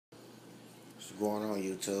What's going on,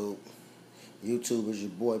 YouTube? YouTube is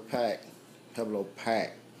your boy Pack,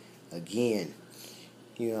 Pueblopak, again.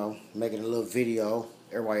 Making a little video.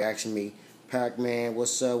 Everybody asking me, Pac man,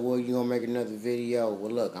 what's up? Well, you gonna make another video?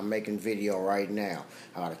 Well, look, I'm making video right now.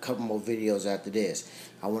 I got a couple more videos after this.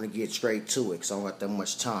 I want to get straight to it because I don't got that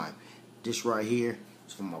much time. This right here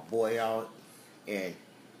is for my boy out in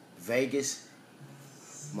Vegas.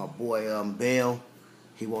 My boy Bell.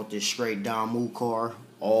 He want this straight Damu car.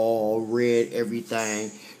 All red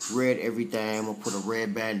everything. Red everything. I'm gonna put a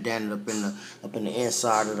red bandana up in the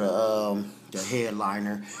inside of the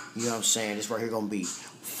headliner. You know what I'm saying? This right here gonna be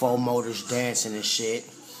 4 motors dancing and shit.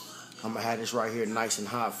 I'm gonna have this right here nice and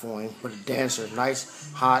hot for him. Put a dancer,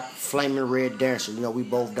 nice, hot, flaming red dancer. You know, we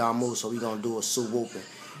both Damu, so we gonna do a Sue whooping.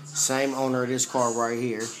 Same owner of this car right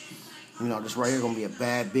here. You know, this right here gonna be a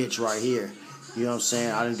bad bitch right here. You know what I'm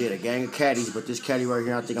saying? I done did a gang of caddies, but this caddy right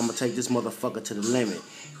here, I think I'm going to take this motherfucker to the limit.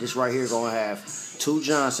 This right here going to have 2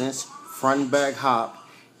 Johnsons, front and back hop,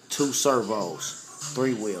 2 servos,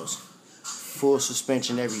 3 wheels, full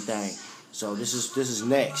suspension, everything. So this is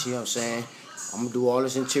next, you know what I'm saying? I'm going to do all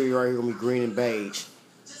this interior right here, going to be green and beige.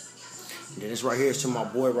 And then this right here is to my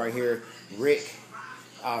boy right here, Rick,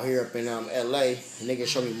 out here up in LA. Nigga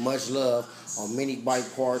show me much love on mini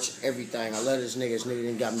bike parts, everything. I love this nigga. This nigga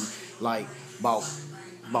done got me like about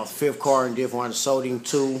 5th car and did one. I sold him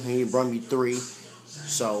 2 and he brought me 3.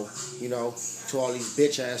 So, you know, to all these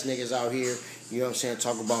bitch ass niggas out here, you know what I'm saying,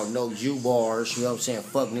 talk about no U bars, you know what I'm saying,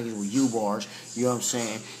 fuck niggas with U bars, you know what I'm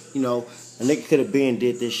saying, you know, a nigga could have been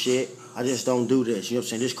did this shit. I just don't do this, you know what I'm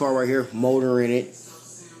saying. This car right here, motor in it,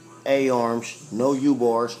 A-arms, no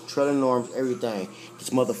U-bars, trailing arms, everything.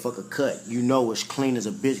 This motherfucker cut. You know it's clean as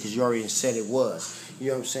a bitch because you already said it was. You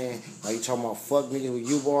know what I'm saying? Like, you talking about fuck niggas with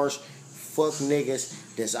U-bars? Fuck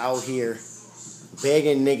niggas that's out here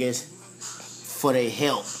begging niggas for their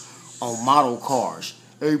help on model cars.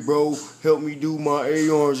 Hey, bro, help me do my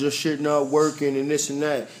A-arms. This shit not working and this and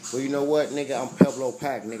that. Well, you know what, nigga? I'm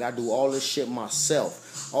Pueblopak, nigga. I do all this shit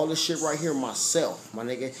myself. All this shit right here myself, my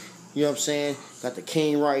nigga. You know what I'm saying? Got the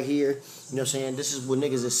king right here. You know what I'm saying? This is what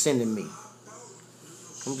niggas is sending me.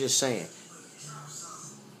 I'm just saying.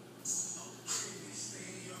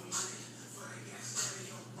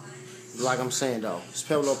 Like I'm saying, though. It's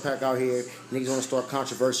Pueblopak out here. Niggas want to start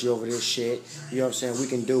controversy over this shit. You know what I'm saying? We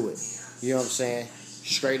can do it. You know what I'm saying?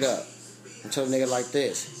 Straight up. I'm telling a nigga like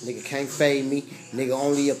this. Nigga can't fade me. Nigga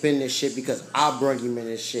only up in this shit because I brought him in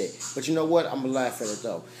this shit. But you know what? I'm going to laugh at it,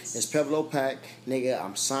 though. It's Pueblopak. Nigga,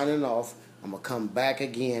 I'm signing off. I'm going to come back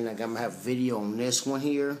again. I'm going to have a video on this one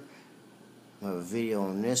here. I'm going to have a video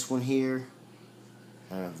on this one here.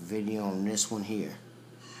 I have a video on this one here.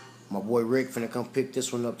 My boy Rick finna come pick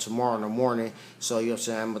this one up tomorrow in the morning. So, you know what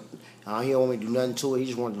I'm saying? He don't want me to do nothing to it. He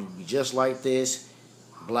just wanted it to be just like this.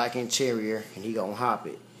 Black interior. And he gonna hop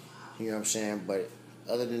it. You know what I'm saying? But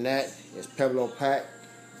other than that, it's Pueblopak.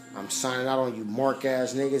 I'm signing out on you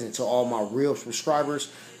mark-ass niggas. And to all my real subscribers,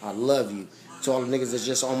 I love you. To all the niggas that's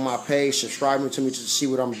just on my page, subscribing to me to see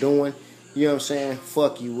what I'm doing. You know what I'm saying?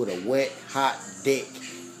 Fuck you with a wet, hot dick.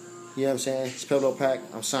 You know what I'm saying? It's Pueblopak.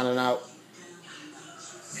 I'm signing out.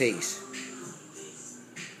 Peace.